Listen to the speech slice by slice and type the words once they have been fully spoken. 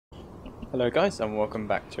Hello guys, and welcome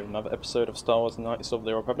back to another episode of Star Wars Knights of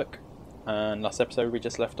the Republic. And last episode we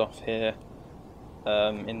just left off here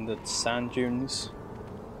in the sand dunes.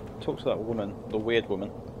 Talk to that woman, the weird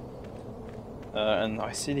woman. And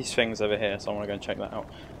I see these things over here, so I want to go and check that out.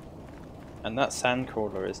 And that sand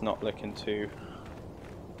crawler is not looking too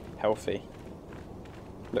healthy.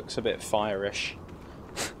 Looks a bit fire-ish.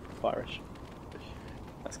 Fire-ish.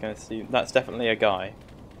 That's definitely a guy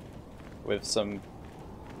with some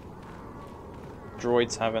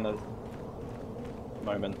droids having a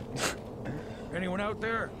moment. Anyone out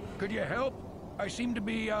there? Could you help? I seem to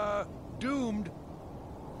be, doomed.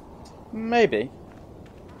 Maybe.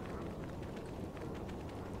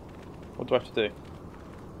 What do I have to do?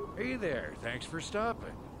 Hey there, thanks for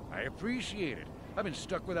stopping. I appreciate it. I've been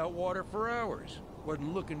stuck without water for hours.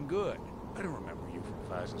 Wasn't looking good. I don't remember you from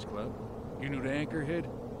Faz's Club. You new to Anchorhead?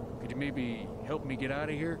 Could you maybe help me get out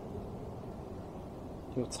of here?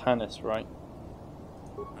 You're Tanis, right?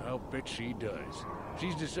 I'll bet she does.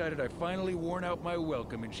 She's decided I finally worn out my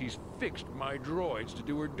welcome and she's fixed my droids to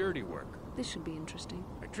do her dirty work. This should be interesting.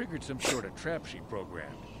 I triggered some sort of trap she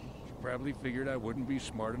programmed. She probably figured I wouldn't be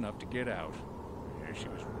smart enough to get out. Yeah, she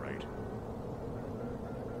was right.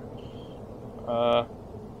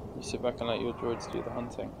 You sit back and let your droids do the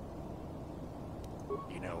hunting.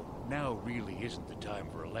 You know, now really isn't the time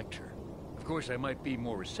for a lecture. Of course, I might be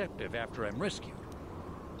more receptive after I'm rescued.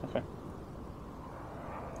 Okay.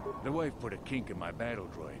 The wife put a kink in my battle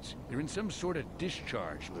droids. They're in some sort of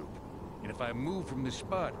discharge loop. And if I move from this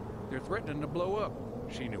spot, they're threatening to blow up.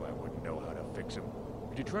 She knew I wouldn't know how to fix them.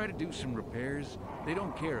 Could you try to do some repairs? They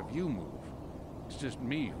don't care if you move. It's just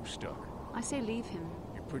me who's stuck. I say leave him.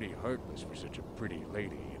 You're pretty heartless for such a pretty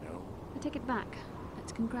lady, you know. I take it back.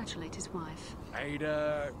 Let's congratulate his wife. I'd,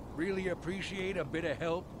 really appreciate a bit of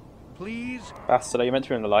help. Please? Bastard, you meant to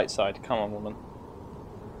be on the light side. Come on, woman.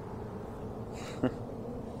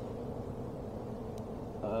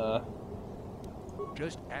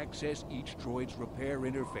 Just access each droid's repair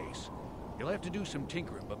interface. You'll have to do some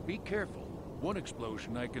tinkering, but be careful. One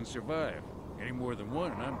explosion I can survive. Any more than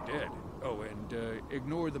one and I'm dead. Oh, and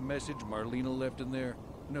ignore the message Marlena left in there.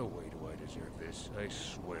 No way do I deserve this, I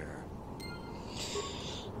swear.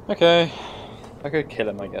 Okay. I could kill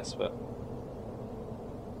him, I guess, but...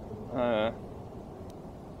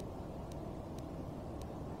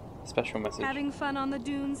 Special message. Having fun on the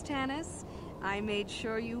dunes, Tanis? I made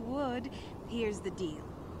sure you would. Here's the deal.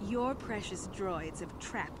 Your precious droids have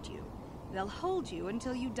trapped you. They'll hold you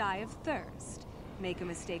until you die of thirst. Make a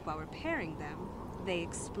mistake while repairing them, they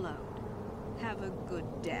explode. Have a good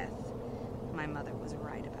death. My mother was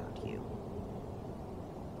right about you.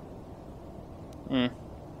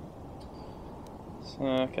 So,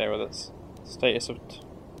 okay, well that's status of...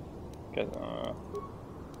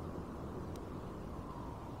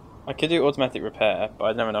 I could do automatic repair, but I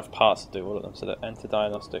don't have enough parts to do all of them, so that enter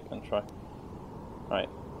diagnostic and try. Right.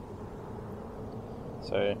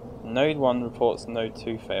 So, node 1 reports node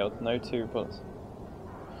 2 failed, node 2 reports...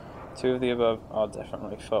 2 of the above are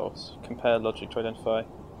definitely false. Compare logic to identify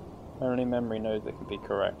only memory node that can be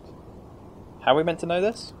correct. How are we meant to know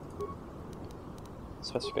this?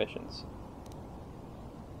 Specifications.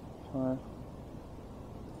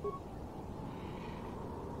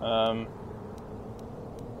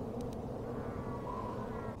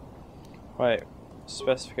 Right,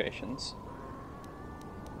 specifications.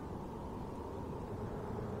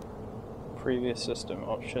 Previous system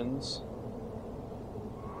options.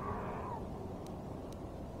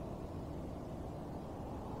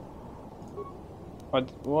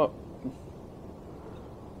 What?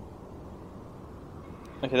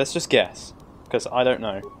 Okay, let's just guess, because I don't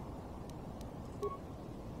know.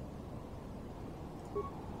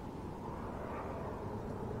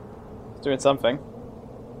 It's doing something.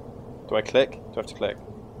 Do I click? Do I have to click?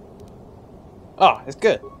 Ah, it's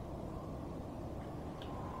good.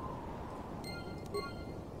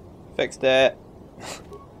 Fixed it.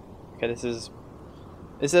 Okay, this is...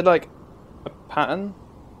 Is it like a pattern?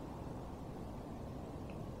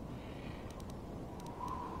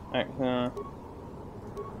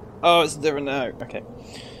 Oh, it's different now. Okay.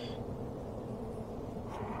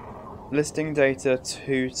 Listing data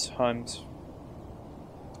 2 times.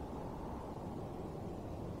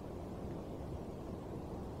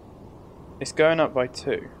 It's going up by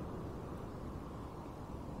 2.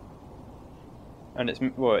 And it's,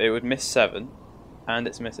 well, it would miss 7, and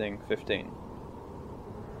it's missing 15.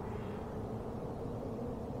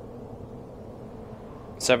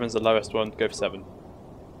 Seven's the lowest one, go for 7.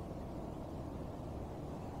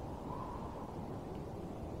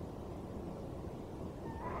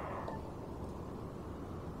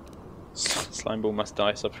 Slimeball must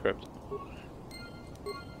die, subscript.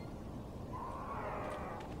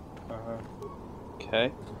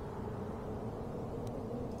 Okay.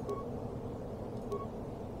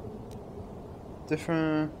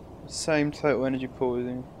 Different, same total energy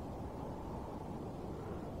pool.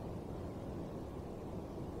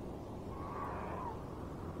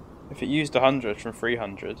 If it used 100 from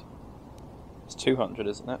 300, it's 200,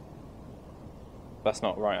 isn't it? That's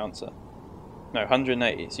not the right answer. No,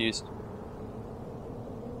 180, it's used...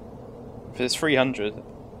 If it's 300,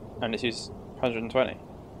 and it's used 120.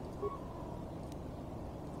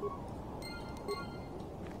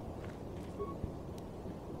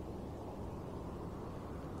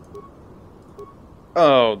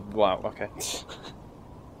 Oh, wow, okay.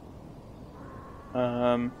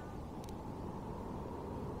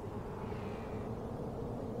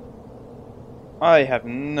 I have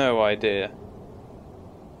no idea.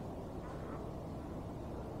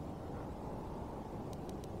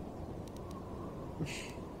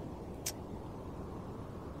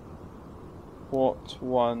 What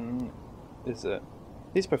one is it?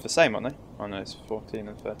 These are both the same, aren't they? Oh no, it's 14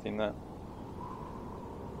 and 13 there.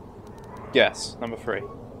 Yes, number 3.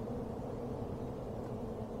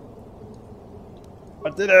 I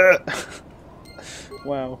did it!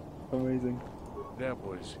 Wow, amazing. That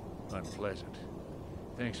was unpleasant.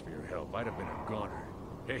 Thanks for your help. I'd have been a goner.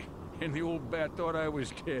 Hey, and the old bat thought I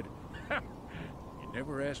was dead. You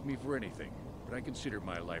never asked me for anything, but I consider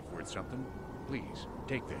my life worth something. Please,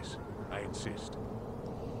 take this. I insist.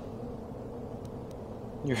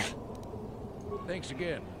 Thanks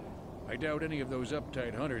again. I doubt any of those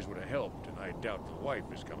uptight hunters would have helped, and I doubt the wife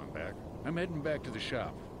is coming back. I'm heading back to the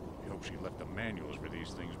shop. I hope she left the manuals for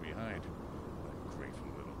these things behind. Ungrateful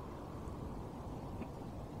little...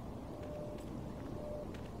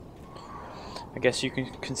 I guess you can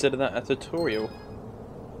consider that a tutorial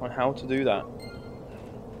on how to do that.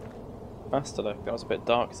 Master, that was a bit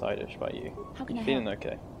dark side-ish by you. How can I feeling help?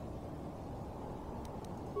 okay?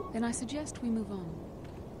 Then I suggest we move on.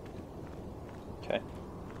 Okay.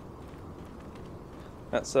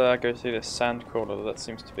 Let's go see this sand crawler. That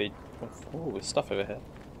seems to be... Oh, there's stuff over here.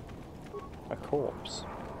 A corpse.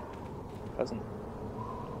 Pleasant.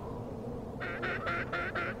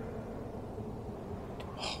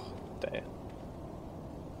 Oh, dear.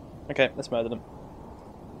 Okay, let's murder them.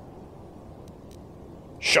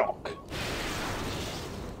 Shock!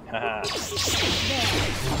 Haha.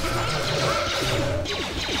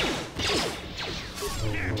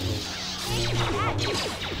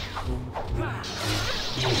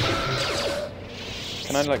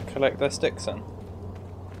 Can I like collect their sticks then?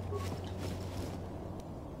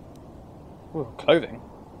 Ooh, clothing.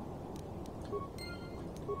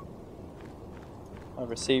 I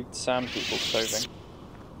received sand people clothing.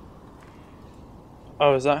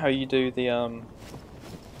 Oh, is that how you do the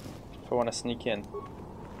if I want to sneak in?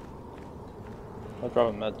 I'd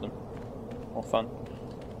rather murder them. More fun.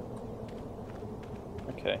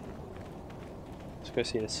 Okay. Let's go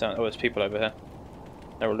see the sound. Oh, there's people over here.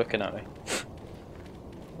 They were looking at me.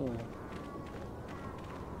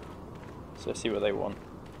 So let's see what they want.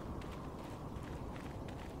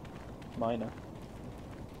 Miner.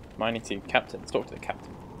 Mining team. Captain. Let's talk to the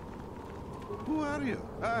captain. Who are you?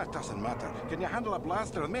 Ah, it doesn't matter. Can you handle a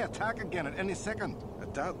blaster? It may attack again at any second. I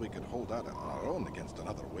doubt we could hold out on our own against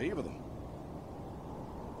another wave of them.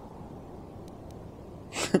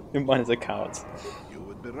 Your miners are cowards. You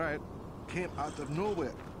would be right. Came out of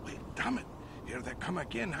nowhere. Wait, damn it. Here they come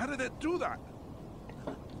again. How did it do that?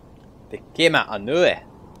 They came out of nowhere.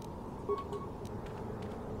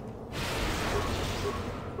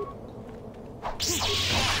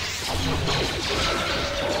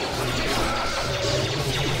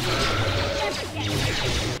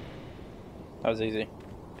 That was easy.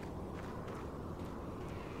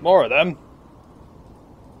 More of them.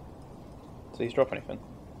 Please drop anything.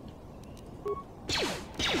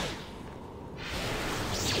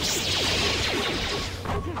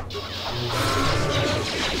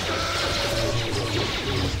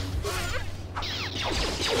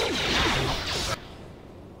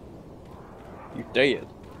 You dared.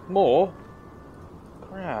 More?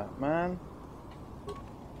 Crap, man.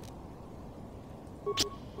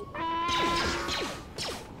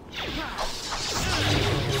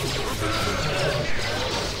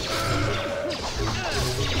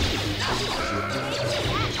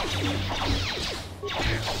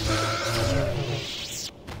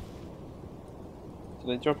 Did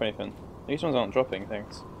they drop anything? These ones aren't dropping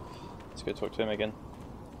things. Let's go talk to him again.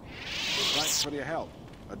 Thanks for your help.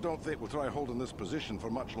 I don't think we'll try holding this position for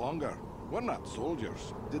much longer. We're not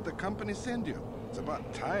soldiers. Did the company send you? It's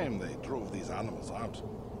about time they drove these animals out.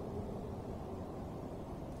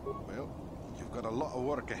 Well, you've got a lot of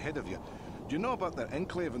work ahead of you. Do you know about their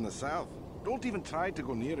enclave in the south? Don't even try to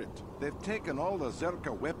go near it. They've taken all the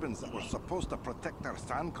Zerka weapons that were supposed to protect our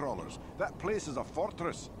sandcrawlers. That place is a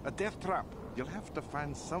fortress, a death trap. You'll have to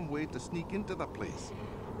find some way to sneak into the place.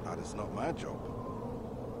 That is not my job.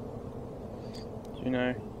 Do you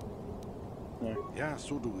know? No. Yeah,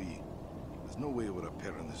 so do we. There's no way we're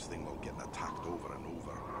repairing this thing while getting attacked over and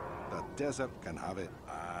over. The desert can have it.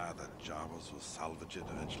 Ah, the Jawas will salvage it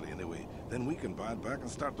eventually anyway. Then we can buy it back and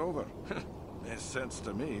start over. Makes sense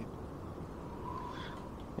to me.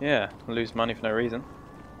 Yeah, lose money for no reason.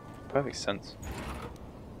 Perfect sense.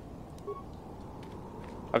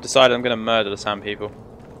 I've decided I'm going to murder the sand people.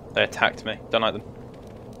 They attacked me. Don't like them.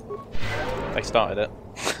 They started it.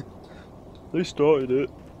 They started it.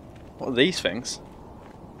 What are these things?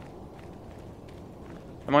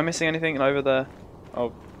 Am I missing anything over there?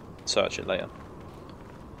 I'll search it later.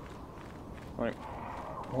 Right.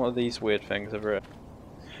 What are these weird things over here?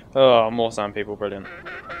 Oh, more sand people. Brilliant.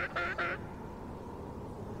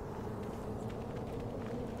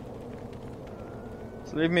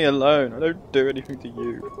 So leave me alone. I don't do anything to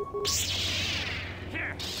you.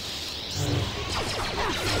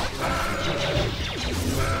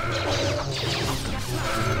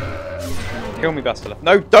 Kill me, Bastila.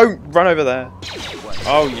 No, don't run over there.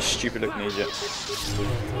 Oh, you stupid looking idiot.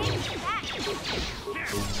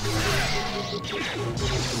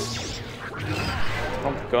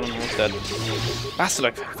 Oh my god, I'm almost dead.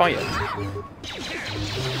 Bastila, fight it.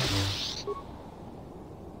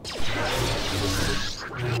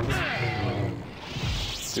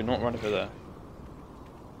 Do not run over there.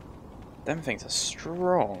 Them things are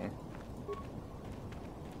strong.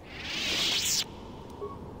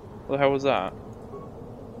 What the hell was that?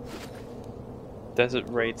 Desert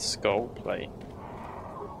Raid skull plate.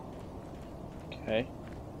 Okay.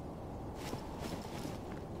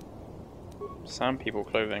 Sand people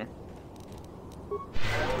clothing.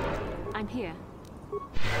 I'm here.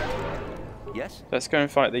 Yes? Let's go and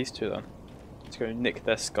fight these two then. Let's go nick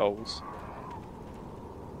their skulls.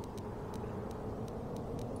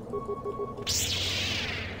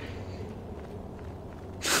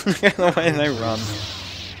 Look at the way they run.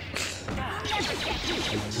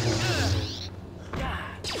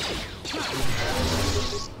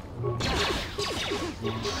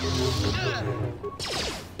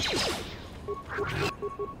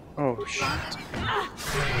 Oh shit.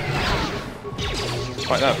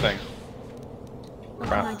 Fight that thing. What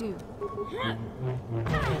Crap. can I do?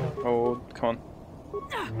 Oh, come on.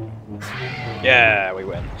 Yeah, we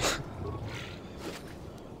win.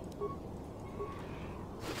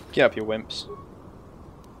 Get up, you wimps.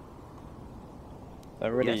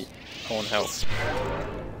 They're really on health.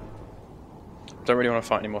 Don't really want to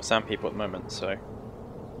fight any more sand people at the moment, so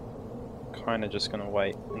kind of just gonna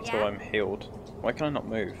wait until I'm healed. Why can I not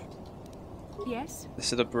move? Yes?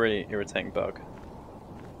 This is a really irritating bug.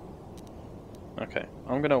 Okay,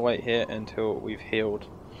 I'm gonna wait here until we've healed,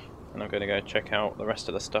 and I'm gonna go check out the rest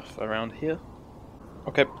of the stuff around here.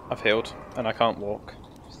 Okay, I've healed, and I can't walk.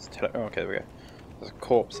 Oh, okay, there we go. There's a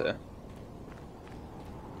corpse here.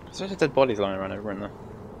 There's dead bodies lying around over in there.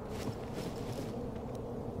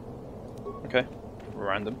 Okay,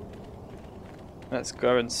 random. Let's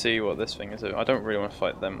go and see what this thing is. I don't really want to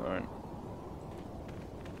fight them though.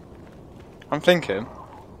 I'm thinking,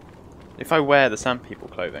 if I wear the sand people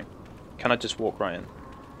clothing, can I just walk right in?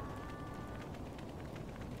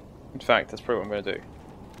 In fact, that's probably what I'm going to do.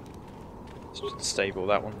 Let's just disable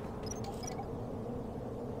that one.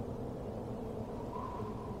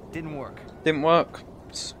 Didn't work. Didn't work.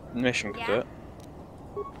 Mission could do it.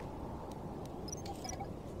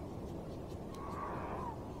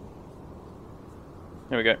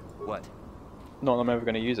 Here we go. What? Not that I'm ever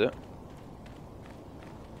going to use it.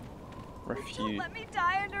 Don't Refuse. let me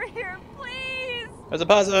die under here, please! There's a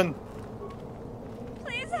person!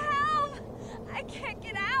 Please help! I can't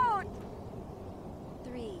get out!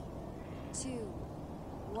 3, 2,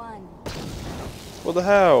 1. What the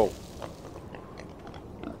hell?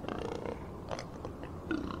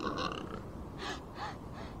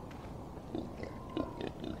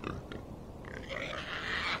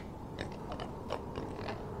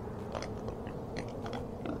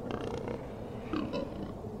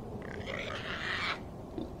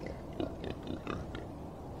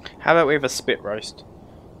 How about we have a spit roast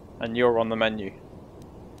and you're on the menu?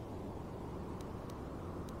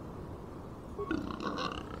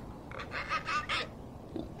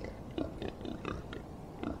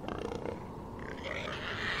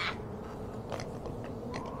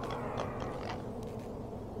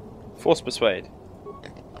 Force persuade.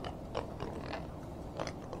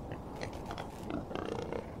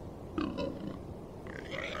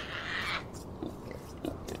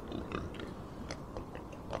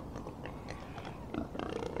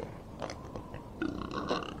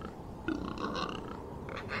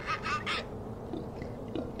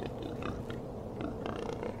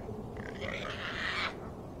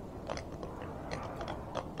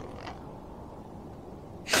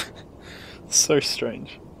 So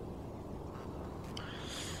strange.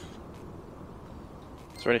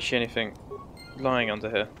 Is there actually anything lying under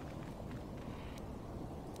here?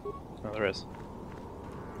 Oh, there is.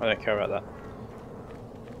 I don't care about that.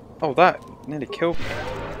 Oh, that nearly killed me.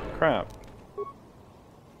 Crap.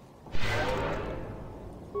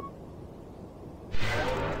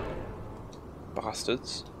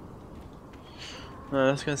 Bastards.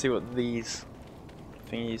 Let's go and see what these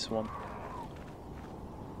thingies want.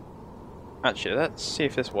 Actually, let's see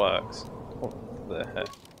if this works. What the heck?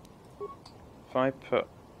 If I put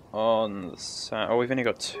on the sound... Oh, we've only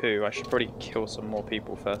got 2. I should probably kill some more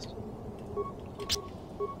people first.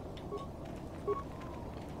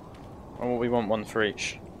 Oh, we want 1 for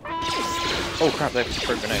each. Oh crap, they've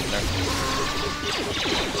thrown grenades now.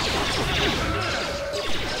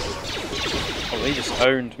 Oh, they just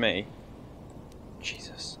owned me.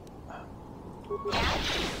 Jesus.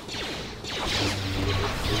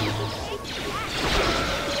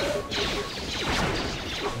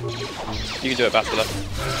 You can do it, Bastila.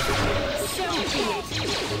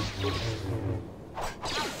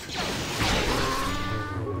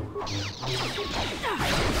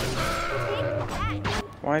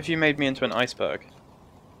 Why have you made me into an iceberg?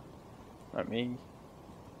 Let me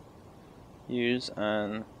use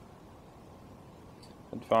an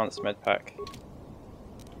advanced med pack.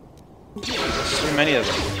 There's so many of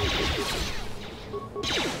them.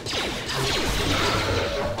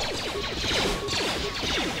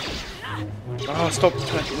 Oh, stop!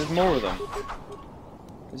 There's more of them.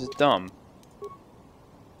 This is dumb.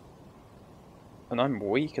 And I'm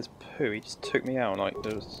weak as poo. He just took me out like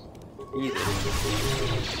it was easy.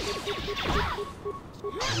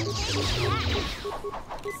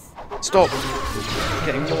 Stop! I'm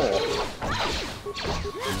getting more.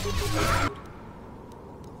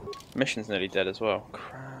 Mission's nearly dead as well.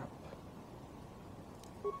 Crap.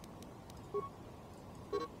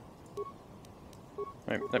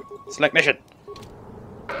 No, select mission!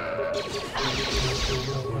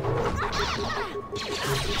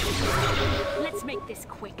 Let's make this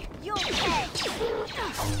quick. You'll pay.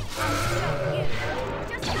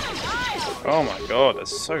 Oh my god, there's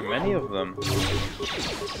so many of them.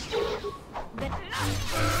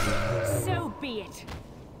 So be it.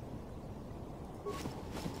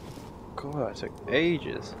 God, that took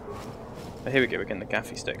ages. Oh, here we go, we're getting the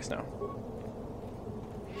gaffy sticks now.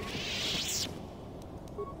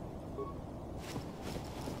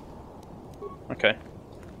 Okay.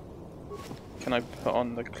 Can I put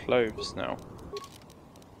on the clothes now?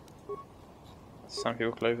 Some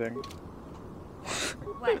people clothing.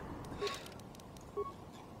 What?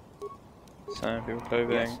 Some people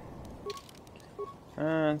clothing. Yes.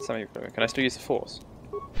 And some people clothing. Can I still use the force?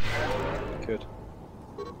 Good.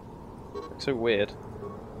 Looks so weird.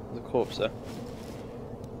 There's a corpse there.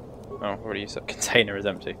 Oh, I've already used that. Container is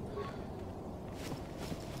empty.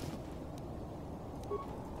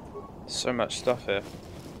 So much stuff here.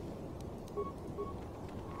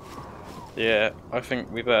 Yeah, I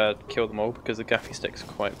think we better kill them all because the gaffy sticks are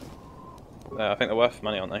quite... I think they're worth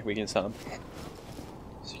money, aren't they? We can sell them.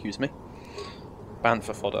 Excuse me.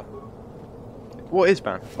 Bantha fodder. What is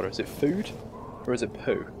bantha fodder? Is it food? Or is it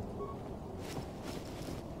poo?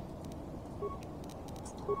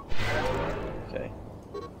 Okay.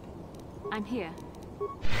 I'm here.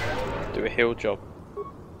 Do a heal job.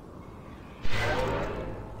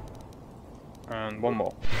 And 1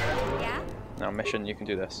 more. Yeah? Now mission, you can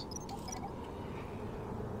do this.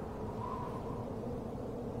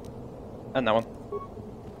 And that one.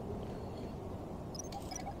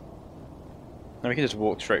 Now we can just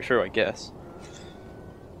walk straight through, I guess.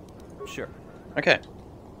 Sure. Okay.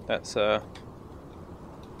 That's I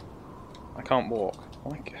can't walk.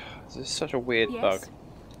 Oh my god, this is such a weird Yes? bug.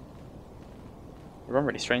 You run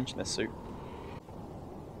really strange in this suit.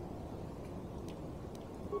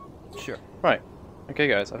 Sure. Right. Okay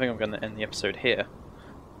guys, I think I'm going to end the episode here.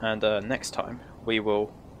 And next time we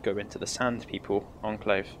will go into the Sand People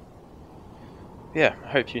Enclave. Yeah, I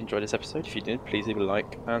hope you enjoyed this episode. If you did, please leave a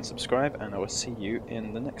like and subscribe, and I will see you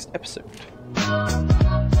in the next episode.